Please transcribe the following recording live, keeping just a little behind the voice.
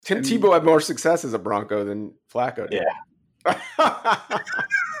Tim Tebow had more success as a Bronco than Flacco did. Yeah.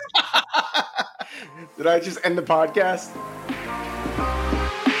 Did I just end the podcast?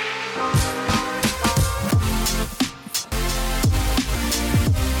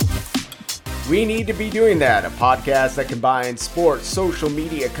 We Need to Be Doing That, a podcast that combines sports, social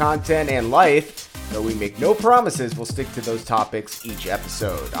media content, and life. Though we make no promises, we'll stick to those topics each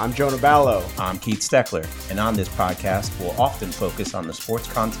episode. I'm Jonah Ballo. I'm Keith Steckler, and on this podcast, we'll often focus on the sports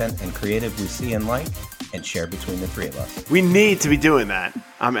content and creative we see and like, and share between the three of us. We need to be doing that.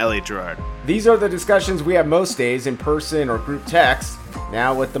 I'm Elliot Gerard. These are the discussions we have most days in person or group text,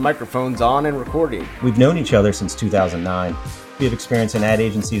 now with the microphones on and recording. We've known each other since 2009. We have experience in ad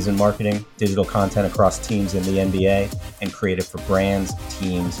agencies and marketing, digital content across teams in the NBA, and creative for brands,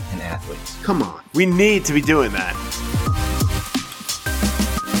 teams, and athletes. Come on. We need to be doing that.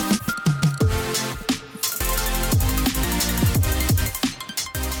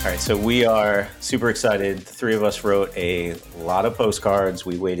 All right, so we are super excited. The three of us wrote a lot of postcards.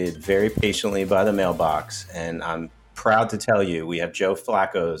 We waited very patiently by the mailbox, and I'm proud to tell you we have Joe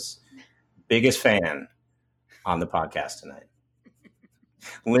Flacco's biggest fan on the podcast tonight.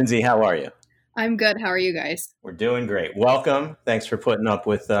 Lindsay, how are you? I'm good. How are you guys? We're doing great. Welcome. Thanks for putting up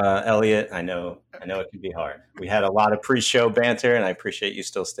with Elliot. I know it can be hard. We had a lot of pre-show banter, and I appreciate you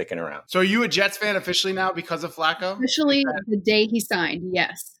still sticking around. So are you a Jets fan officially now because of Flacco? Officially, the day he signed,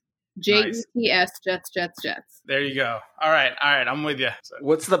 yes. JETS, Jets. There you go. All right. I'm with you.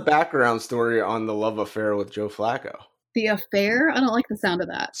 What's the background story on the love affair with Joe Flacco? The affair? I don't like the sound of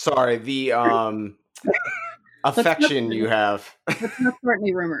that. Sorry, the affection you have. Let's not start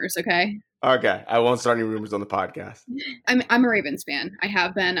any rumors, okay? Okay, I won't start any rumors on the podcast. I'm a Ravens fan. I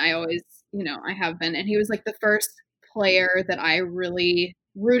have been. I always, I have been. And he was like the first player that I really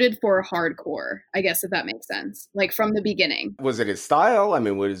rooted for hardcore, I guess, if that makes sense. Like from the beginning. Was it his style? I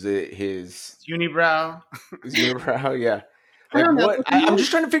mean, was it his unibrow? His unibrow, yeah. I don't know. I'm just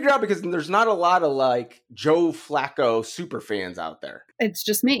trying to figure out because there's not a lot of like Joe Flacco super fans out there. It's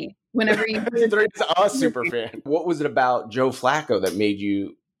just me. Whenever you there is a super fan. What was it about Joe Flacco that made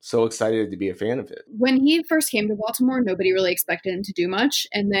you so excited to be a fan of it? When he first came to Baltimore, nobody really expected him to do much.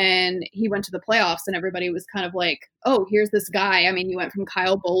 And then he went to the playoffs and everybody was kind of like, oh, here's this guy. I mean, you went from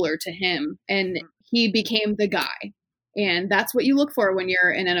Kyle Bowler to him and he became the guy. And that's what you look for when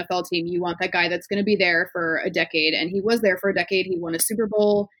you're an NFL team. You want that guy that's going to be there for a decade. And he was there for a decade. He won a Super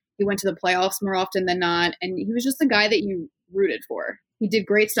Bowl. He went to the playoffs more often than not. And he was just the guy that you rooted for. He did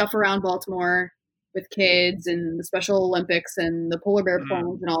great stuff around Baltimore with kids and the Special Olympics and the polar bear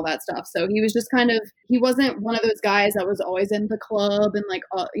poems and all that stuff. So he was just he wasn't one of those guys that was always in the club and like,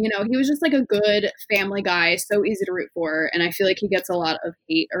 he was just like a good family guy, so easy to root for. And I feel like he gets a lot of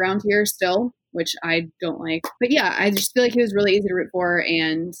hate around here still, which I don't like. But yeah, I just feel like he was really easy to root for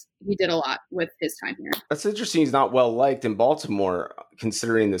and he did a lot with his time here. That's interesting. He's not well liked in Baltimore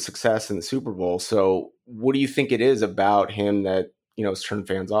considering the success in the Super Bowl. So what do you think it is about him that it's turned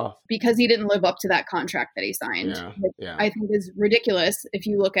fans off? Because he didn't live up to that contract that he signed. Yeah. I think is ridiculous if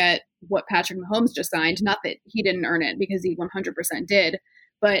you look at what Patrick Mahomes just signed. Not that he didn't earn it because he 100% did.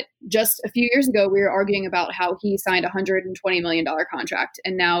 But just a few years ago, we were arguing about how he signed a $120 million contract.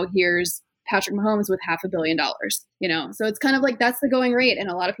 And now here's Patrick Mahomes with $500 million, So it's kind of like that's the going rate. And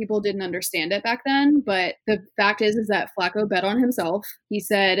a lot of people didn't understand it back then. But the fact is that Flacco bet on himself. He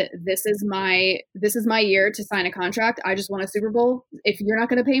said, this is my year to sign a contract. I just won a Super Bowl. If you're not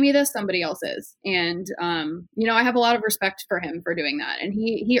going to pay me this, somebody else is. And, I have a lot of respect for him for doing that. And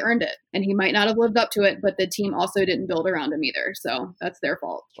he earned it. And he might not have lived up to it, but the team also didn't build around him either. So that's their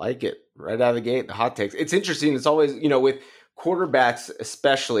fault. Like it. Right out of the gate, the hot takes. It's interesting. It's always, with quarterbacks,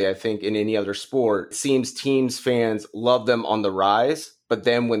 especially, I think, in any other sport, it seems teams fans love them on the rise, but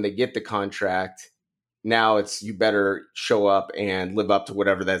then when they get the contract, now it's you better show up and live up to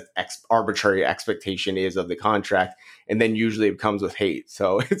whatever that arbitrary expectation is of the contract, and then usually it comes with hate.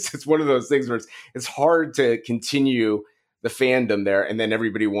 So it's one of those things where it's hard to continue the fandom there, and then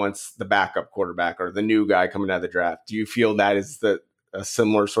everybody wants the backup quarterback or the new guy coming out of the draft. Do you feel that is a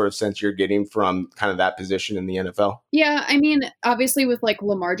similar sort of sense you're getting from kind of that position in the NFL? Yeah, I mean, obviously with like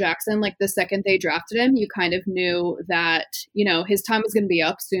Lamar Jackson, like the second they drafted him, you kind of knew that, his time was going to be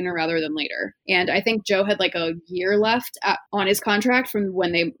up sooner rather than later. And I think Joe had like a year left on his contract from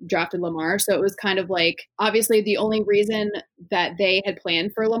when they drafted Lamar. So it was kind of like, obviously the only reason that they had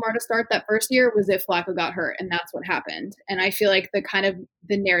planned for Lamar to start that first year was if Flacco got hurt. And that's what happened. And I feel like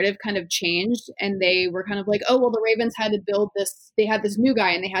the narrative kind of changed and they were kind of like, oh, well, the Ravens had to build this. They had this new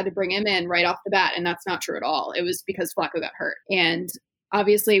guy and they had to bring him in right off the bat. And that's not true at all. It was because Flacco got hurt. And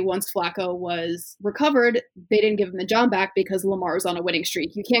obviously once Flacco was recovered, they didn't give him the job back because Lamar was on a winning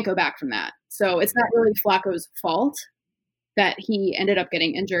streak. You can't go back from that. So it's not really Flacco's fault that he ended up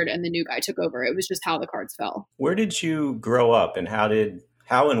getting injured and the new guy took over. It was just how the cards fell. Where did you grow up, and how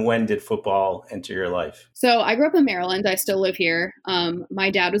and when did football enter your life? So I grew up in Maryland. I still live here. My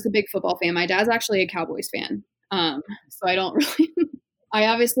dad was a big football fan. My dad's actually a Cowboys fan. So I don't really, I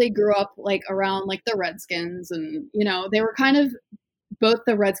obviously grew up like around like the Redskins, and, you know, they were kind of, both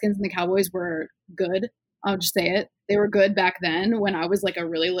the Redskins and the Cowboys were good. I'll just say it. They were good back then when I was like a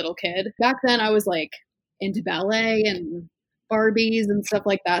really little kid. Back then I was like into ballet and Barbies and stuff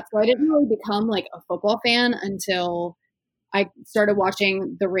like that. So I didn't really become like a football fan until I started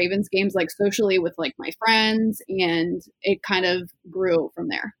watching the Ravens games like socially with like my friends, and it kind of grew from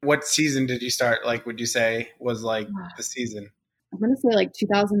there. What season did you start? Like, would you say was like the season? I'm going to say like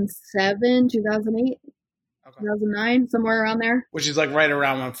 2007, 2008. 2009, somewhere around there. Which is like right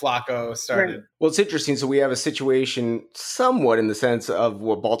around when Flacco started. Right. Well, it's interesting. So we have a situation somewhat in the sense of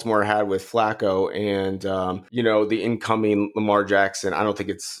what Baltimore had with Flacco and, you know, the incoming Lamar Jackson. I don't think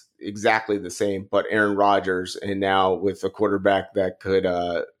it's exactly the same, but Aaron Rodgers, and now with a quarterback that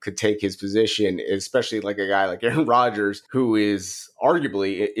could take his position, especially like a guy like Aaron Rodgers, who is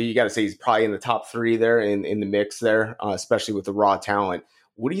arguably, you got to say he's probably in the top 3 there in the mix there, especially with the raw talent.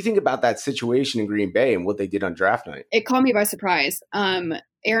 What do you think about that situation in Green Bay and what they did on draft night? It caught me by surprise.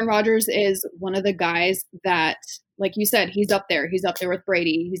 Aaron Rodgers is one of the guys that, like you said, he's up there. He's up there with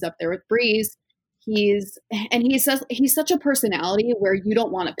Brady. He's up there with Breeze. He's such a personality where you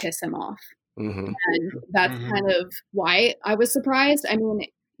don't want to piss him off. Mm-hmm. And that's kind of why I was surprised. I mean,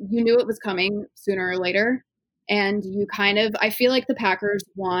 you knew it was coming sooner or later. And I feel like the Packers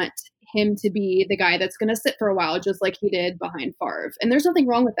want him to be the guy that's going to sit for a while, just like he did behind Favre. And there's nothing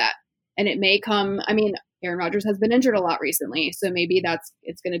wrong with that. And it may come, I mean, Aaron Rodgers has been injured a lot recently, so maybe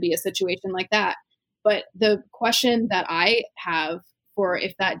it's going to be a situation like that. But the question that I have for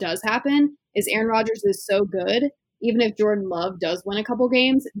if that does happen is Aaron Rodgers is so good, even if Jordan Love does win a couple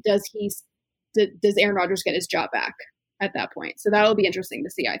games, does Aaron Rodgers get his job back at that point? So that'll be interesting to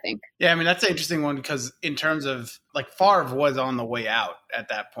see, I think. Yeah, I mean, that's an interesting one because in terms of like Favre was on the way out at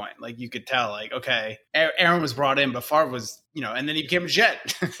that point. Like you could tell, like, okay, Aaron was brought in, but Favre was, you know, and then he became a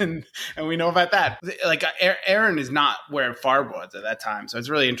Jet. and we know about that. Like Aaron is not where Favre was at that time. So it's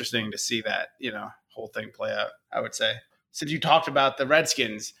really interesting to see that, you know, whole thing play out, I would say. So you talked about the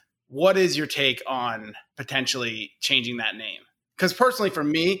Redskins. What is your take on potentially changing that name? Because personally for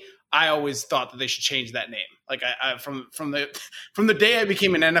me, I always thought that they should change that name. Like I from the day I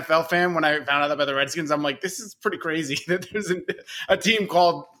became an NFL fan, when I found out about the Redskins, I'm like, this is pretty crazy that there's a team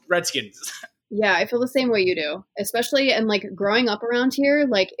called Redskins. Yeah, I feel the same way you do, especially and like growing up around here,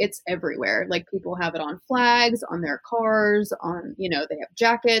 like it's everywhere. Like people have it on flags, on their cars, on, you know, they have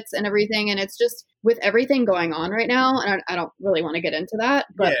jackets and everything. And it's just with everything going on right now. And I don't really want to get into that,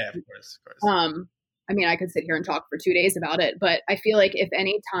 but yeah, of course. I mean, I could sit here and talk for 2 days about it, but I feel like if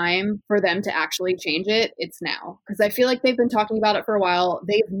any time for them to actually change it, it's now. Because I feel like they've been talking about it for a while.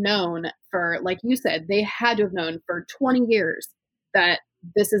 They've known for, like you said, they had to have known for 20 years that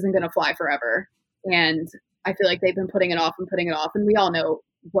this isn't going to fly forever. And I feel like they've been putting it off. And we all know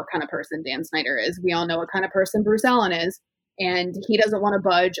what kind of person Dan Snyder is. We all know what kind of person Bruce Allen is. And he doesn't want to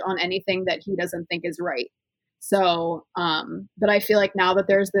budge on anything that he doesn't think is right. So, but I feel like now that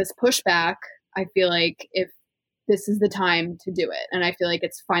there's this pushback, I feel like if this is the time to do it, and I feel like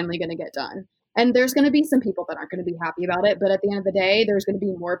it's finally going to get done. And there's going to be some people that aren't going to be happy about it, but at the end of the day, there's going to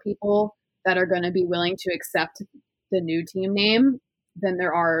be more people that are going to be willing to accept the new team name than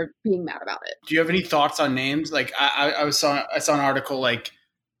there are being mad about it. Do you have any thoughts on names? Like I saw an article like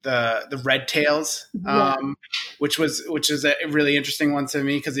the Red Tails, which is a really interesting one to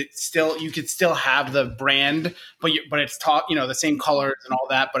me because it's still, you could still have the brand, but it's the same colors and all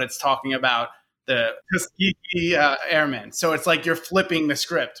that, but it's talking about the Tuskegee Airmen. So it's like you're flipping the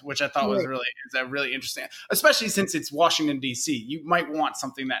script, which I thought was really interesting, especially since it's Washington, D.C. You might want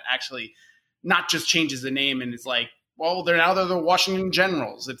something that actually not just changes the name and it's like, well, they're the Washington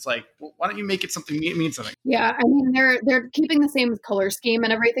Generals. It's like, well, why don't you make it something mean something? Yeah, I mean, they're keeping the same color scheme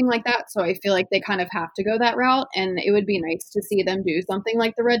and everything like that. So I feel like they kind of have to go that route. And it would be nice to see them do something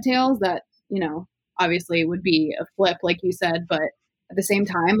like the Red Tails that, you know, obviously would be a flip, like you said. But at the same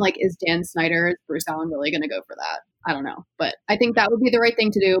time, like, is Dan Snyder, Bruce Allen really going to go for that? I don't know. But I think that would be the right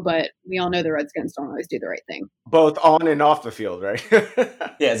thing to do. But we all know the Redskins don't always do the right thing. Both on and off the field, right?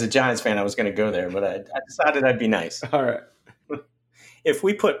 Yeah, as a Giants fan, I was going to go there, but I decided I'd be nice. All right. If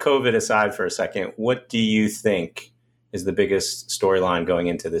we put COVID aside for a second, what do you think is the biggest storyline going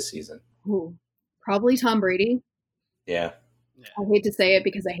into this season? Ooh, probably Tom Brady. Yeah. I hate to say it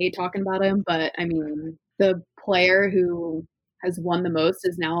because I hate talking about him, but I mean, the player who has won the most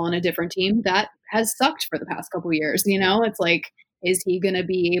is now on a different team that has sucked for the past couple of years. You know, it's like, is he going to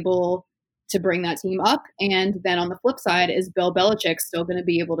be able to bring that team up? And then on the flip side, is Bill Belichick still going to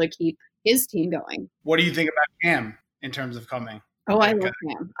be able to keep his team going? What do you think about Cam in terms of coming? Oh, I love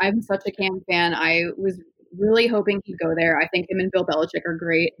Cam. I'm such a Cam fan. I was really hoping he'd go there. I think him and Bill Belichick are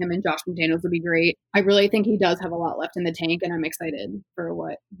great. Him and Josh McDaniels would be great. I really think he does have a lot left in the tank, and I'm excited for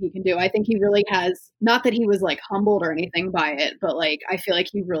what he can do. I think he really has, not that he was like humbled or anything by it, but like I feel like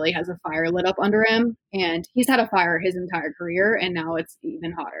he really has a fire lit up under him, and he's had a fire his entire career, and now it's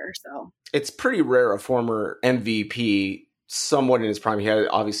even hotter. So it's pretty rare a former MVP, somewhat in his prime, he had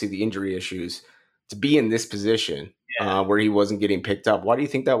obviously the injury issues, to be in this position. Where he wasn't getting picked up. Why do you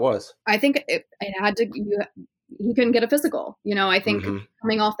think that was? I think it had to. He couldn't get a physical. You know, I think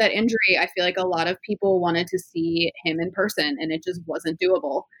coming off that injury, I feel like a lot of people wanted to see him in person, and it just wasn't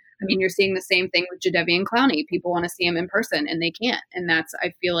doable. I mean, you're seeing the same thing with Jadeveon Clowney. People want to see him in person, and they can't. And that's,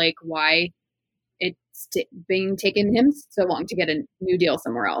 I feel like, why it's being taken him so long to get a new deal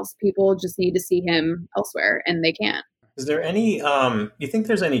somewhere else. People just need to see him elsewhere, and they can't. Is there any? You think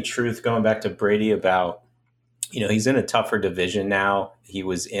there's any truth going back to Brady about? You know, he's in a tougher division now. He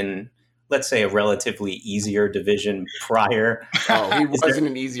was in, let's say, a relatively easier division prior. Oh, he wasn't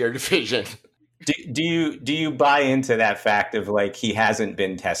an easier division. Do you buy into that fact of like he hasn't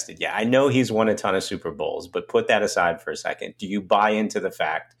been tested yet? I know he's won a ton of Super Bowls, but put that aside for a second. Do you buy into the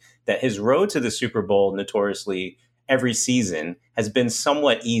fact that his road to the Super Bowl notoriously every season has been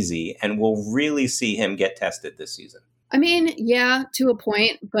somewhat easy and we'll really see him get tested this season? I mean, yeah, to a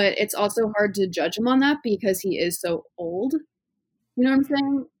point, but it's also hard to judge him on that because he is so old. You know what I'm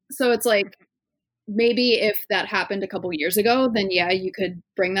saying? So it's like, maybe if that happened a couple years ago, then yeah, you could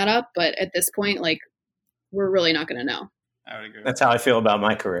bring that up. But at this point, like, we're really not going to know. I would agree. That's how I feel about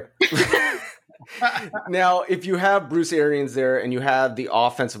my career. Now, if you have Bruce Arians there and you have the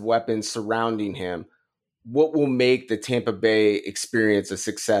offensive weapons surrounding him, what will make the Tampa Bay experience a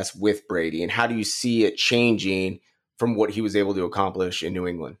success with Brady? And how do you see it changing from what he was able to accomplish in New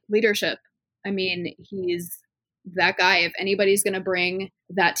England? Leadership. I mean, he's that guy. If anybody's going to bring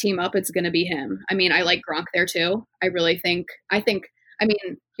that team up, it's going to be him. I mean, I like Gronk there too. I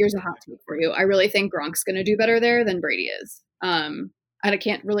mean, here's a hot take for you. I really think Gronk's going to do better there than Brady is. I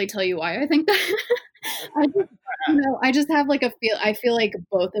can't really tell you why I think that. I just have like I feel like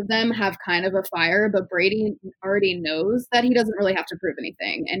both of them have kind of a fire, but Brady already knows that he doesn't really have to prove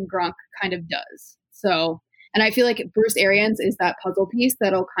anything, and Gronk kind of does. So, and I feel like Bruce Arians is that puzzle piece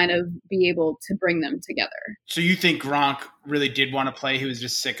that'll kind of be able to bring them together. So you think Gronk really did want to play? He was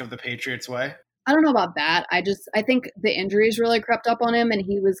just sick of the Patriots way? I don't know about that. I think the injuries really crept up on him, and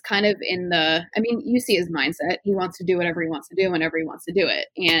he was kind of you see his mindset. He wants to do whatever he wants to do whenever he wants to do it.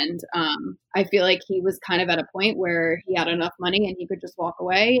 And I feel like he was kind of at a point where he had enough money and he could just walk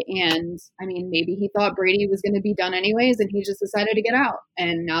away. And I mean, maybe he thought Brady was going to be done anyways, and he just decided to get out.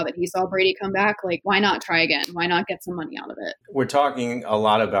 And now that he saw Brady come back, like, why not try again? Why not get some money out of it? We're talking a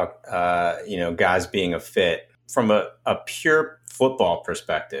lot about, guys being a fit. From a pure football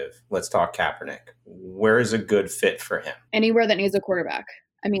perspective, let's talk Kaepernick. Where is a good fit for him? Anywhere that needs a quarterback.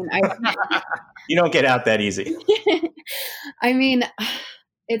 I mean, you don't get out that easy. I mean,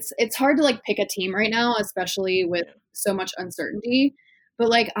 it's hard to like pick a team right now, especially with so much uncertainty. But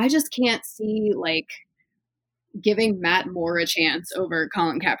like, I just can't see like giving Matt Moore a chance over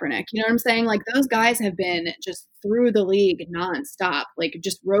Colin Kaepernick. You know what I'm saying? Like, those guys have been just through the league nonstop, like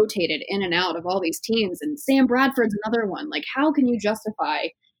just rotated in and out of all these teams. And Sam Bradford's another one. Like, how can you justify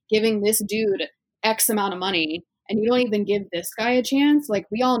giving this dude X amount of money and you don't even give this guy a chance? Like,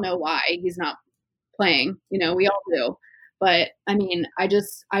 we all know why he's not playing, we all do. But I mean,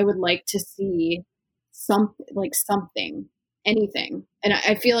 I would like to see something, anything. And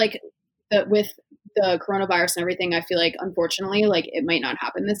I feel like that with the coronavirus and everything, I feel like, unfortunately, like, it might not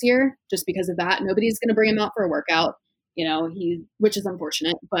happen this year just because of that. Nobody's going to bring him out for a workout, which is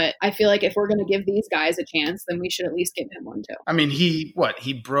unfortunate. But I feel like if we're going to give these guys a chance, then we should at least give him one too. I mean, he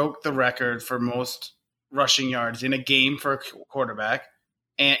broke the record for most rushing yards in a game for a quarterback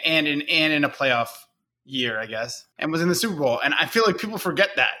and in a playoff year, I guess, and was in the Super Bowl. And I feel like people forget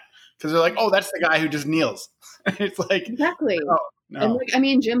that because they're like, oh, that's the guy who just kneels. It's like, exactly. Oh, no. And like, I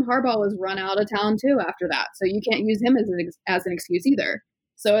mean, Jim Harbaugh was run out of town too after that, so you can't use him as an excuse either.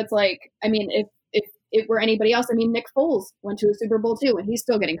 So it's like, I mean, if it were anybody else, I mean, Nick Foles went to a Super Bowl too, and he's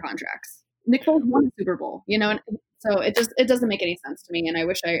still getting contracts. Nick Foles won the Super Bowl, and so it doesn't make any sense to me. And I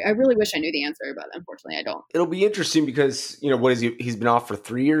really wish I knew the answer, but unfortunately, I don't. It'll be interesting because what is he's been off for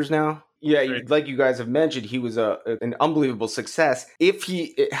 3 years now. Yeah, like you guys have mentioned, he was an unbelievable success. If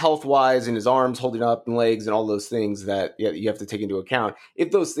he, health-wise, and his arms holding up and legs and all those things that you have to take into account,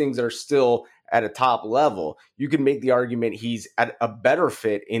 if those things are still at a top level, you can make the argument he's at a better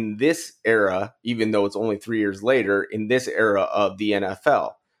fit in this era, even though it's only 3 years later, in this era of the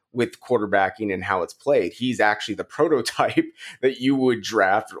NFL with quarterbacking and how it's played. He's actually the prototype that you would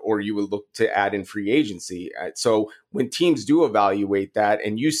draft or you would look to add in free agency. So when teams do evaluate that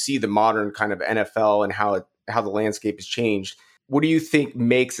and you see the modern kind of NFL and how the landscape has changed, what do you think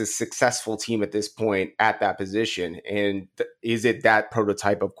makes a successful team at this point at that position? And is it that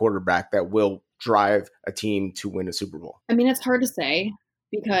prototype of quarterback that will drive a team to win a Super Bowl? I mean, it's hard to say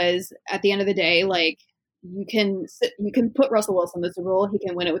because at the end of the day, like, you can put Russell Wilson in the Super Bowl. He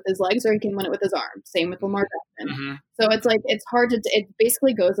can win it with his legs or he can win it with his arm. Same with Lamar Jackson. Mm-hmm. So it's like, it's hard to, it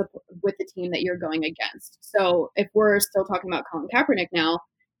basically goes up with the team that you're going against. So if we're still talking about Colin Kaepernick now,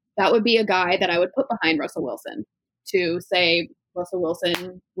 that would be a guy that I would put behind Russell Wilson to say Russell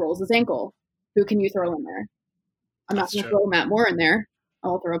Wilson rolls his ankle. Who can you throw in there? I'm not going to throw Matt Moore in there.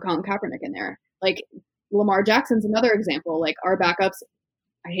 I'll throw Colin Kaepernick in there. Like Lamar Jackson's another example. Like our backups,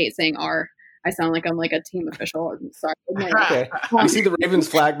 I hate saying our, I sound like I'm like a team official. I'm sorry. Okay. I see the Ravens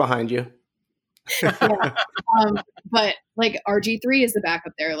flag behind you. Yeah. But like RG3 is the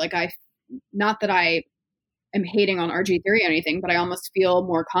backup there. Like not that I am hating on RG3 or anything, but I almost feel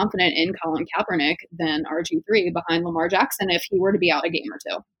more confident in Colin Kaepernick than RG3 behind Lamar Jackson if he were to be out a game or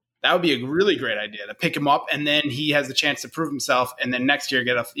two. That would be a really great idea to pick him up, and then he has the chance to prove himself, and then next year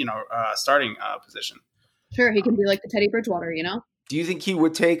get a starting position. Sure, he can be like the Teddy Bridgewater, you know. Do you think he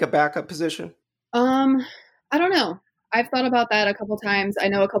would take a backup position? I don't know. I've thought about that a couple times. I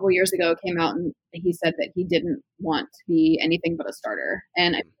know a couple years ago came out and he said that he didn't want to be anything but a starter.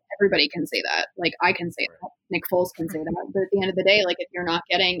 And everybody can say that. Like I can say that. Nick Foles can say that. But at the end of the day, like if you're not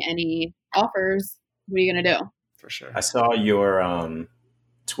getting any offers, what are you going to do? For sure. I saw your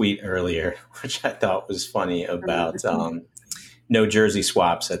tweet earlier, which I thought was funny about no jersey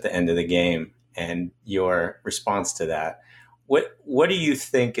swaps at the end of the game and your response to that. What do you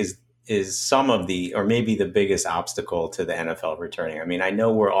think is some of the, or maybe the biggest obstacle to the NFL returning? I mean, I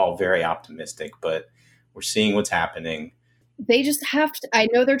know we're all very optimistic, but we're seeing what's happening. They just have to, I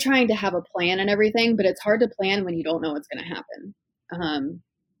know they're trying to have a plan and everything, but it's hard to plan when you don't know what's going to happen.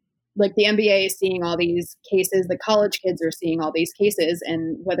 Like the NBA is seeing all these cases, the college kids are seeing all these cases,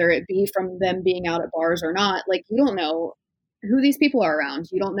 and whether it be from them being out at bars or not, like you don't know who these people are around.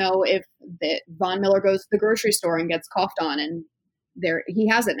 You don't know if Von Miller goes to the grocery store and gets coughed on and he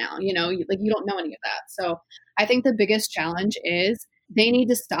has it now, you know, like you don't know any of that. So I think the biggest challenge is they need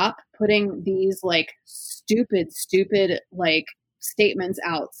to stop putting these like stupid like statements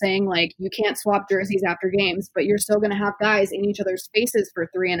out saying like you can't swap jerseys after games, but you're still going to have guys in each other's faces for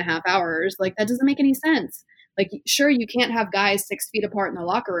 3.5 hours. Like that doesn't make any sense. Like sure, you can't have guys 6 feet apart in the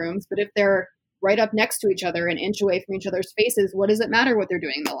locker rooms, but if they're right up next to each other, an inch away from each other's faces, what does it matter what they're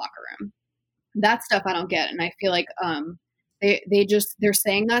doing in the locker room? That stuff I don't get. And I feel like they're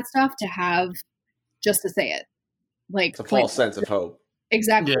saying that stuff to have just to say it. Like it's a false sense of hope.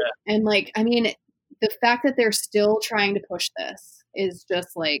 Exactly. Yeah. And like, I mean, the fact that they're still trying to push this is just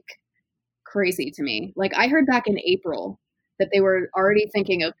like crazy to me. Like I heard back in April that they were already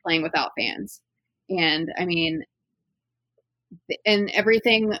thinking of playing without fans. And I mean, and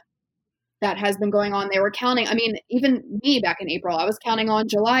everything that has been going on, they were counting. I mean, even me back in April, I was counting on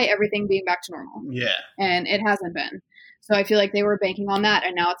July, everything being back to normal. Yeah. And it hasn't been. So I feel like they were banking on that.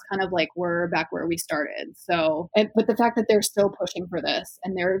 And now it's kind of like we're back where we started. So, but the fact that they're still pushing for this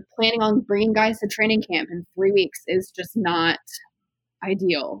and they're planning on bringing guys to training camp in 3 weeks is just not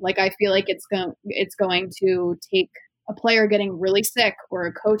ideal. Like, I feel like it's going to take a player getting really sick or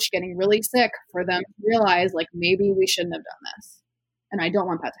a coach getting really sick for them to realize like, maybe we shouldn't have done this. And I don't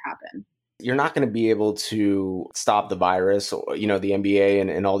want that to happen. You're not going to be able to stop the virus. You know, the NBA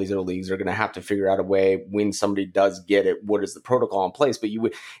and all these other leagues are going to have to figure out a way when somebody does get it, what is the protocol in place? But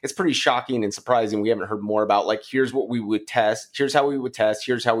it's pretty shocking and surprising. We haven't heard more about like, here's what we would test. Here's how we would test.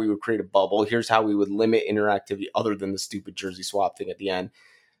 Here's how we would create a bubble. Here's how we would limit interactivity other than the stupid jersey swap thing at the end.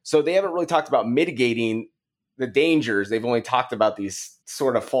 So they haven't really talked about mitigating the dangers. They've only talked about these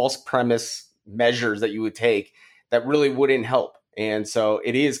sort of false premise measures that you would take that really wouldn't help. And so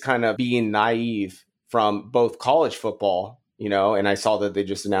it is kind of being naive from both college football, you know, and I saw that they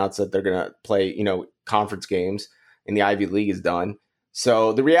just announced that they're going to play, you know, conference games and the Ivy League is done.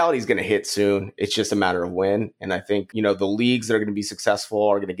 So the reality is going to hit soon. It's just a matter of when. And I think, you know, the leagues that are going to be successful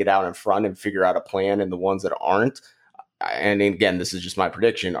are going to get out in front and figure out a plan. And the ones that aren't, and again, this is just my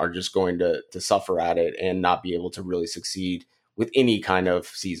prediction, are just going to suffer at it and not be able to really succeed with any kind of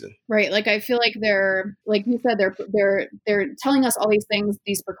season. Right. Like, I feel like they're, like you said, they're telling us all these things,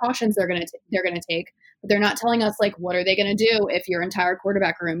 these precautions they're going to take, but they're not telling us, like, what are they going to do if your entire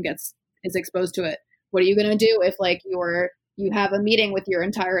quarterback room is exposed to it? What are you going to do if, like, you have a meeting with your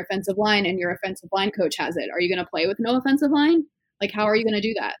entire offensive line and your offensive line coach has it? Are you going to play with no offensive line? Like, how are you going to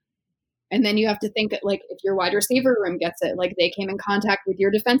do that? And then you have to think that, like, if your wide receiver room gets it, like, they came in contact with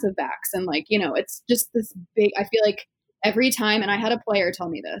your defensive backs. And, like, it's just this big, I feel like every time, and I had a player tell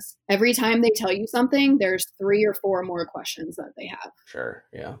me this, every time they tell you something, there's 3 or 4 more questions that they have. Sure.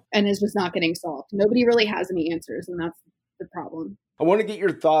 Yeah. And it's just not getting solved. Nobody really has any answers. And that's the problem. I want to get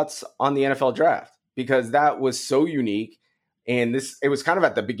your thoughts on the NFL draft, because that was so unique. And it was kind of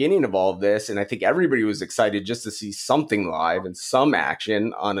at the beginning of all of this. And I think everybody was excited just to see something live and some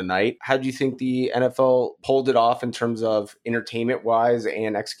action on a night. How do you think the NFL pulled it off in terms of entertainment wise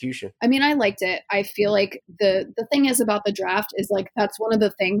and execution? I mean, I liked it. I feel like the thing is about the draft is, like, that's one of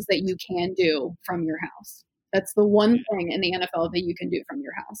the things that you can do from your house. That's the one thing in the NFL that you can do from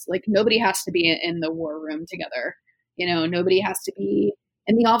your house. Like, nobody has to be in the war room together. Nobody has to be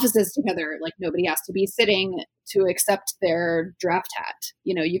in the offices together. Like, nobody has to be sitting to accept their draft hat.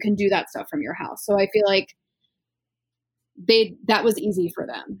 You can do that stuff from your house. So I feel like that was easy for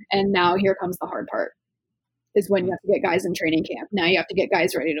them. And now here comes the hard part, is when you have to get guys in training camp. Now you have to get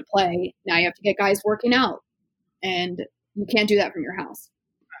guys ready to play. Now you have to get guys working out. And you can't do that from your house.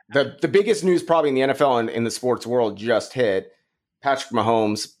 The biggest news probably in the NFL and in the sports world just hit. Patrick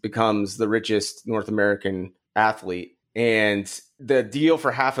Mahomes becomes the richest North American athlete. And the deal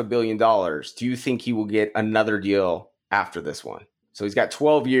for $500 million, do you think he will get another deal after this one? So he's got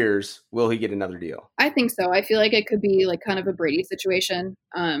 12 years. Will he get another deal? I think so. I feel like it could be like kind of a Brady situation.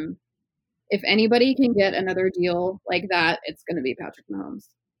 If anybody can get another deal like that, it's going to be Patrick Mahomes.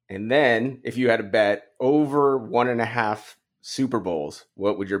 And then if you had a bet over 1.5 Super Bowls,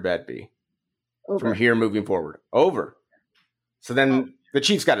 what would your bet be? Over. From here moving forward? Over. So then the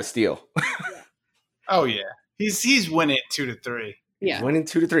Chiefs got to steal. Oh, yeah. He's winning 2 to 3. Yeah. He's winning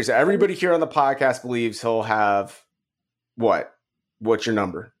 2 to 3. So everybody here on the podcast believes he'll have what? What's your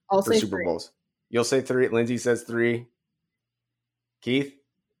number I'll for say Super 3. Bowls? You'll say 3. Lindsay says 3. Keith?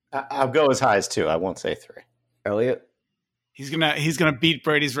 I'll go as high as 2. I won't say 3. Elliot? He's gonna beat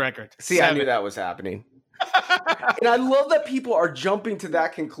Brady's record. See, 7. I knew that was happening. And I love that people are jumping to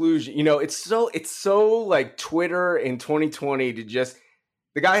that conclusion. It's so like Twitter in 2020 to just,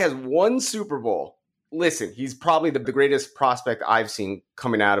 the guy has 1 Super Bowl. Listen, he's probably the greatest prospect I've seen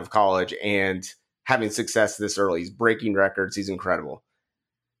coming out of college and having success this early. He's breaking records. He's incredible.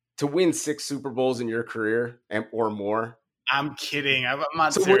 To win 6 Super Bowls in your career or more. I'm kidding. I'm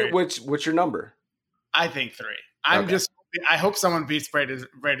not So serious. what's your number? I think 3. Okay. I hope someone beats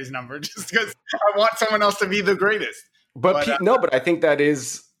Brady's number, just because I want someone else to be the greatest. But I think that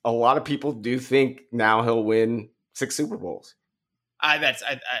is, a lot of people do think now he'll win 6 Super Bowls.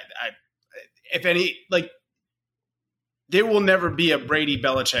 If any, like, there will never be a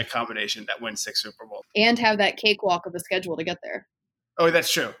Brady-Belichick combination that wins 6 Super Bowls. And have that cakewalk of a schedule to get there. Oh,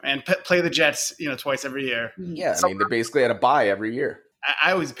 that's true. And play the Jets, twice every year. Yeah, I mean, they basically had a bye every year.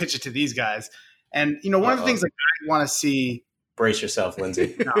 I always pitch it to these guys. And, one of the things like I want to see. Brace yourself,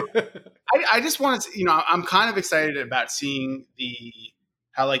 Lindsay. I just want to, I'm kind of excited about seeing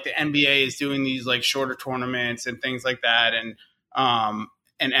how like the NBA is doing these like shorter tournaments and things like that. And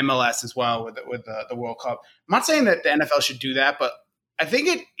MLS as well with the World Cup. I'm not saying that the NFL should do that, but I think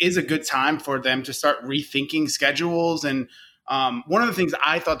it is a good time for them to start rethinking schedules. And one of the things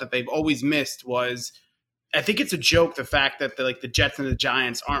I thought that they've always missed was, I think it's a joke, the fact that the Jets and the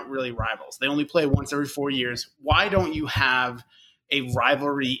Giants aren't really rivals. They only play once every 4 years. Why don't you have a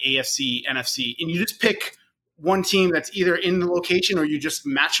rivalry AFC, NFC, and you just pick one team that's either in the location or you just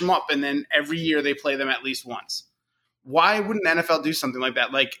match them up, and then every year they play them at least once? Why wouldn't the NFL do something like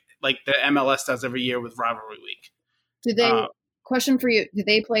that, like the MLS does every year with rivalry week? Do they? Question for you: do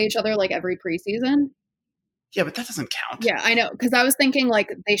they play each other like every preseason? Yeah, but that doesn't count. Yeah, I know, because I was thinking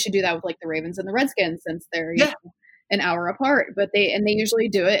like they should do that with like the Ravens and the Redskins, since they're you know, an hour apart. But they usually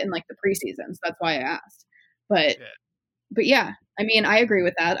do it in like the preseason, so that's why I asked. But yeah, I mean, I agree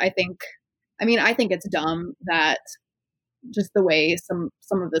with that. I think it's dumb that just the way some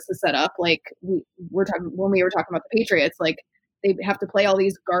of this is set up. Like when we were talking about the Patriots, like they have to play all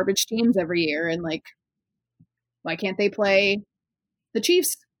these garbage teams every year, and like why can't they play the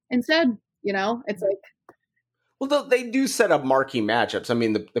Chiefs instead? It's like. Well, they do set up marquee matchups. I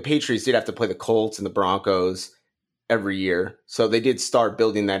mean, the Patriots did have to play the Colts and the Broncos every year. So they did start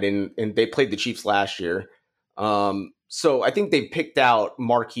building that in, and they played the Chiefs last year. So I think they picked out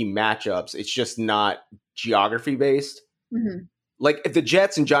marquee matchups. It's just not geography based. Mhm. Like if the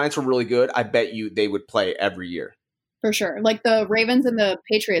Jets and Giants were really good, I bet you they would play every year. For sure. Like the Ravens and the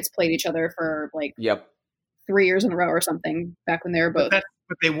Patriots played each other for like Yep. 3 years in a row or something back when they were both.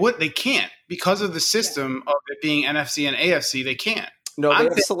 But they can't because of the system of it being NFC and AFC. They can't. No, they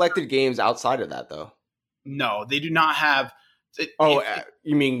have selected games outside of that though. No, they do not have.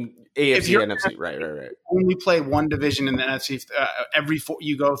 You mean AFC, NFC? Right. Only play one division in the NFC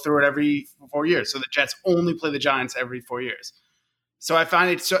you go through it every 4 years. So the Jets only play the Giants every 4 years. So I find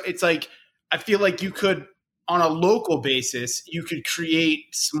it's like I feel like you could on a local basis you could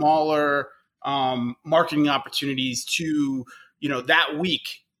create smaller marketing opportunities to that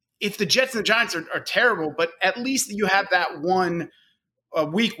week. If the Jets and the Giants are terrible, but at least you have that one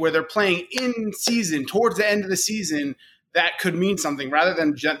week where they're playing in season towards the end of the season. That could mean something rather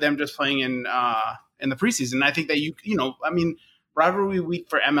than them just playing in the preseason. I think that rivalry week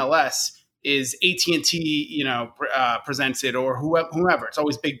for MLS is AT&T, presents it or whoever. It's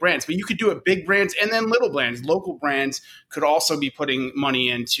always big brands, but you could do it big brands and then little brands. Local brands could also be putting money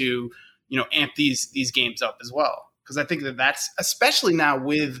into, amp these games up as well. Because I think that's especially now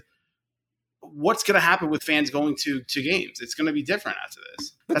with what's going to happen with fans going to games. It's going to be different after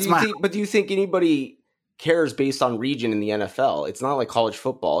this. But do you think anybody cares based on region in the NFL? It's not like college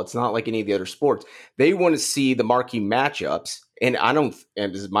football. It's not like any of the other sports. They want to see the marquee matchups. And and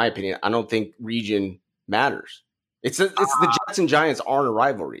this is my opinion, I don't think region matters. It's the Jets and Giants aren't a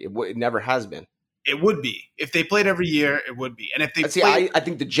rivalry. It never has been. It would be. If they played every year, it would be. And if they I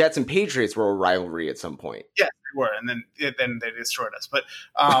think the Jets and Patriots were a rivalry at some point. Yes, they were. And then they destroyed us. But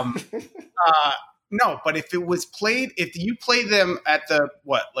no, but if it was played, if you play them at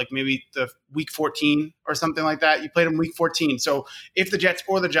maybe the week 14 or something like that, you played them week 14. So if the Jets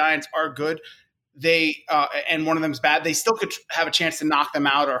or the Giants are good, they and one of them's bad, they still could have a chance to knock them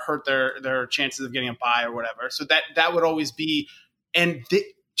out or hurt their chances of getting a bye or whatever. So that would always be. And the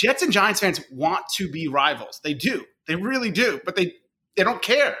Jets and Giants fans want to be rivals. They do. They really do. But they don't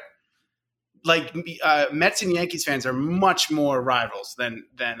care. Like Mets and Yankees fans are much more rivals than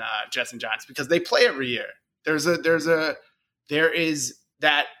Jets and Giants because they play every year. There is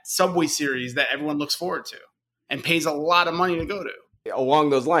that Subway Series that everyone looks forward to and pays a lot of money to go to. Along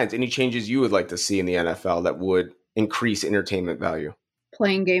those lines, any changes you would like to see in the NFL that would increase entertainment value?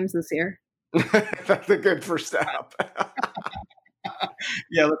 Playing games this year. That's a good first step.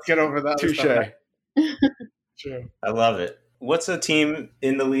 Yeah, let's get over that. Touche. Sure. I love it. What's a team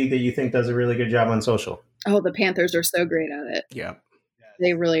in the league that you think does a really good job on social? Oh, the Panthers are so great at it. Yeah.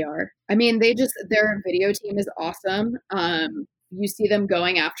 They really are. I mean, their video team is awesome. You see them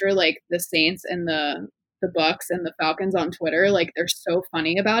going after like the Saints and the Bucks and the Falcons on Twitter. Like they're so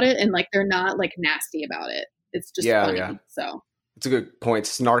funny about it and like they're not like nasty about it. It's just funny. Yeah. So it's a good point.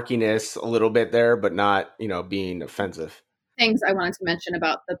 Snarkiness a little bit there, but not, being offensive. Things I wanted to mention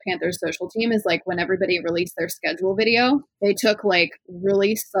about the Panthers social team is like when everybody released their schedule video, they took like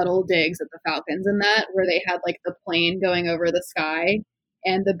really subtle digs at the Falcons in that where they had like the plane going over the sky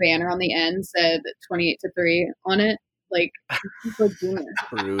and the banner on the end said 28-3 on it. Like, it's like genius.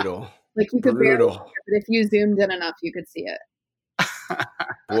 Brutal. Like you could barely see it, but if you zoomed in enough, you could see it.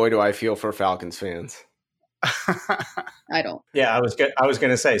 Boy, do I feel for Falcons fans. I don't. Yeah, I was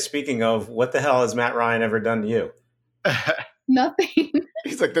going to say, speaking of, what the hell has Matt Ryan ever done to you? Nothing.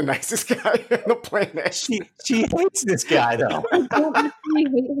 He's like the nicest guy on the planet. She hates this guy, though. I don't actually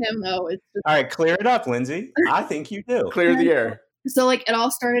hate him, though. It's just... All right, clear it up, Lindsay. I think you do. Clear the air. So, like, it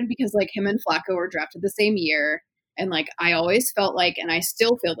all started because, like, him and Flacco were drafted the same year. And, like, I always felt like, and I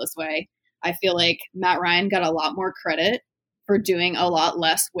still feel this way, I feel like Matt Ryan got a lot more credit for doing a lot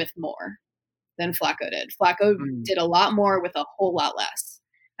less with more than Flacco did. Flacco did a lot more with a whole lot less.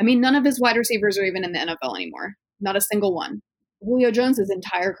 I mean, none of his wide receivers are even in the NFL anymore. Not a single one. Julio Jones'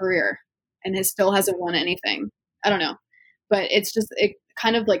 entire career and still hasn't won anything. I don't know. But it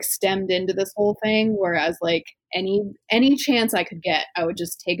kind of like stemmed into this whole thing, whereas like any chance I could get, I would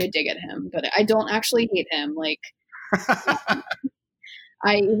just take a dig at him. But I don't actually hate him. Like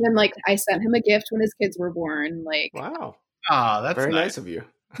I sent him a gift when his kids were born. Like, wow. Oh, that's very nice of you.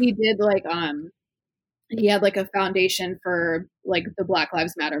 He did like he had like a foundation for like the Black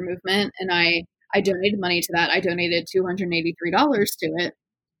Lives Matter movement, and I donated money to that. I donated $283 to it.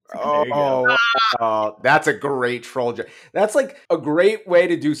 Oh, that's a great troll. That's like a great way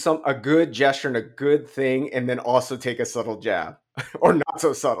to do a good gesture and a good thing, and then also take a subtle jab, or not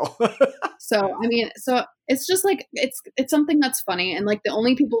so subtle. So it's just like it's something that's funny, and like the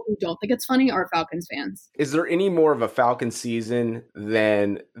only people who don't think it's funny are Falcons fans. Is there any more of a Falcons season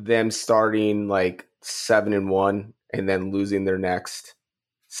than them starting like 7-1 and then losing their next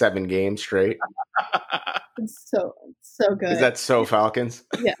 7 games straight. It's so good. Is that so Falcons?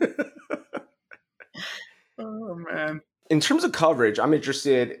 Yeah. Oh man. In terms of coverage, I'm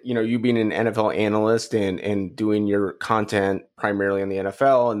interested, you being an NFL analyst and doing your content primarily on the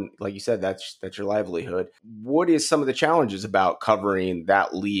NFL. And like you said, that's your livelihood. What is some of the challenges about covering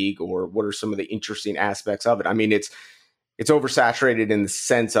that league, or what are some of the interesting aspects of it? I mean, it's oversaturated in the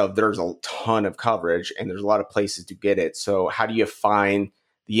sense of there's a ton of coverage and there's a lot of places to get it. So how do you find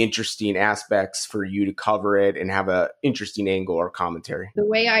the interesting aspects for you to cover it and have an interesting angle or commentary? The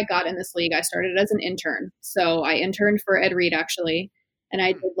way I got in this league, I started as an intern. So I interned for Ed Reed, actually, and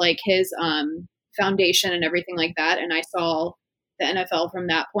I did like his foundation and everything like that. And I saw the NFL from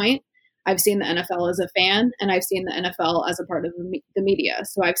that point. I've seen the NFL as a fan, and I've seen the NFL as a part of the media.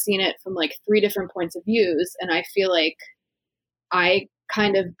 So I've seen it from like 3 different points of views. And I feel like I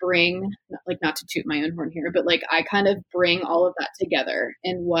kind of bring, like, not to toot my own horn here, but like I kind of bring all of that together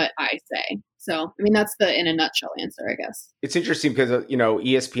in what I say. So, I mean, that's the in a nutshell answer, I guess. It's interesting because,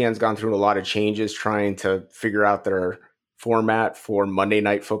 ESPN's gone through a lot of changes trying to figure out their format for Monday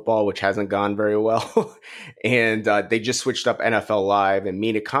Night Football, which hasn't gone very well. And they just switched up NFL Live, and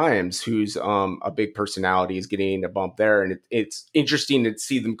Mina Kimes, who's a big personality, is getting a bump there. And it's interesting to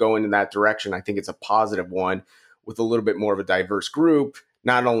see them going in that direction. I think it's a positive one, with a little bit more of a diverse group,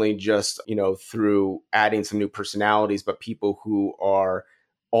 not only just, through adding some new personalities, but people who are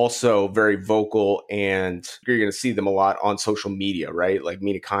also very vocal, and you're going to see them a lot on social media, right? Like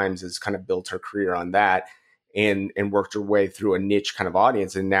Mina Kimes has kind of built her career on that and worked her way through a niche kind of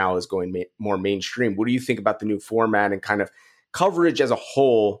audience, and now is going more mainstream. What do you think about the new format and kind of coverage as a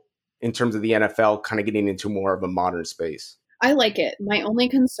whole in terms of the NFL kind of getting into more of a modern space? I like it. My only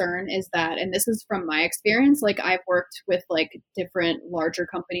concern is that, and this is from my experience, like I've worked with like different larger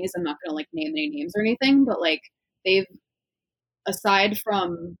companies. I'm not going to like name any names or anything, but like they've, aside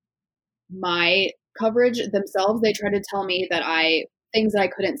from my coverage themselves, they try to tell me that things that I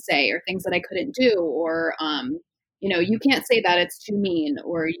couldn't say, or things that I couldn't do, or, you can't say that, it's too mean,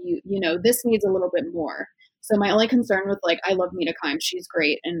 or this needs a little bit more. So my only concern with, like, I love Mina Kimes. She's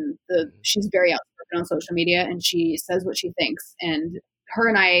great. And she's very outspoken on social media, and she says what she thinks. And her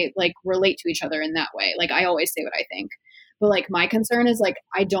and I like relate to each other in that way. Like I always say what I think, but like my concern is like,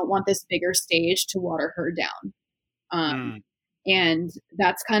 I don't want this bigger stage to water her down. And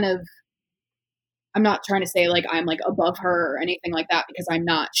that's kind of, I'm not trying to say like I'm like above her or anything like that, because I'm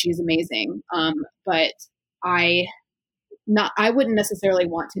not. She's amazing. But I wouldn't necessarily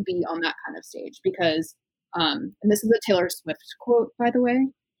want to be on that kind of stage, because and this is a Taylor Swift quote, by the way,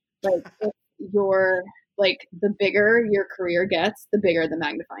 like if you're like, the bigger your career gets, the bigger the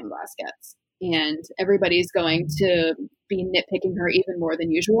magnifying glass gets, and everybody's going to be nitpicking her even more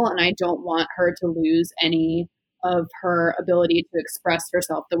than usual. And I don't want her to lose any of her ability to express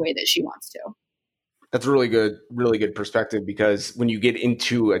herself the way that she wants to. That's a really good perspective, because when you get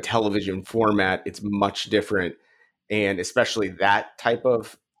into a television format, it's much different, and especially that type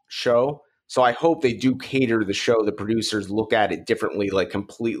of show. So I hope they do cater the show. The producers look at it differently, like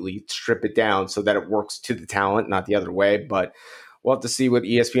completely strip it down so that it works to the talent, not the other way. But we'll have to see what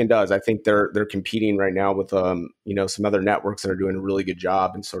ESPN does. I think they're competing right now with some other networks that are doing a really good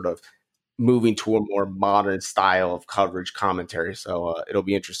job and sort of moving to a more modern style of coverage commentary. So it'll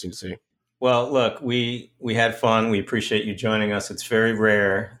be interesting to see. Well, look, we had fun. We appreciate you joining us. It's very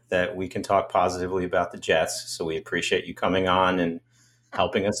rare that we can talk positively about the Jets, so we appreciate you coming on and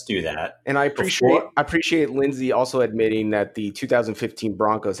helping us do that. And I appreciate Lindsay also admitting that the 2015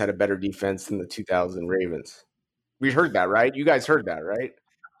 Broncos had a better defense than the 2000 Ravens. We heard that, right? You guys heard that, right?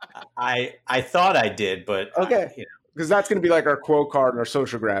 I thought I did, but okay, because that's going to be like our quote card and our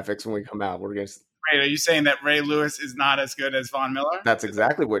social graphics when we come out. We're going to. Ray, are you saying that Ray Lewis is not as good as Von Miller? That's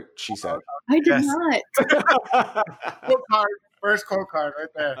exactly what she said. I did not. Quote card, first quote card right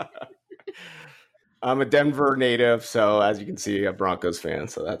there. I'm a Denver native, so as you can see, a Broncos fan.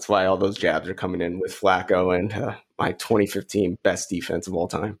 So that's why all those jabs are coming in with Flacco and my 2015 best defense of all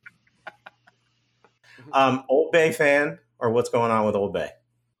time. Old Bay fan, or what's going on with Old Bay?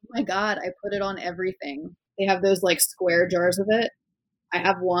 Oh my God, I put it on everything. They have those like square jars of it. I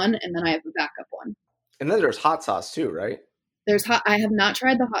have one, and then I have a backup one. And then there's hot sauce too, right? I have not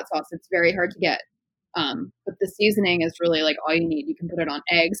tried the hot sauce. It's very hard to get. But the seasoning is really like all you need. You can put it on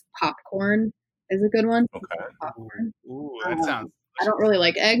eggs. Popcorn is a good one. Okay. Popcorn. Ooh, that sounds. I don't really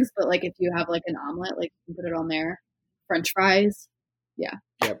like eggs, but like if you have like an omelet, like you can put it on there. French fries. Yeah.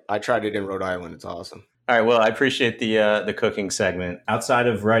 Yep. I tried it in Rhode Island. It's awesome. All right. Well, I appreciate the cooking segment. Outside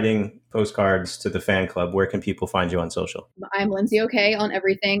of writing postcards to the fan club, where can people find you on social? I'm Lindsay OK on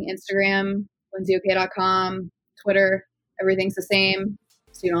everything. Instagram, lindsayok.com, Twitter, everything's the same.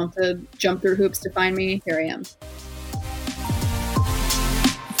 So you don't have to jump through hoops to find me. Here I am.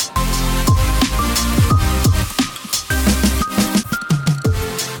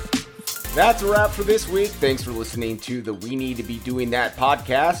 That's a wrap for this week. Thanks for listening to the We Need to Be Doing That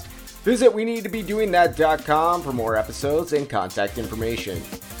podcast. Visit WeNeedToBeDoingThat.com for more episodes and contact information.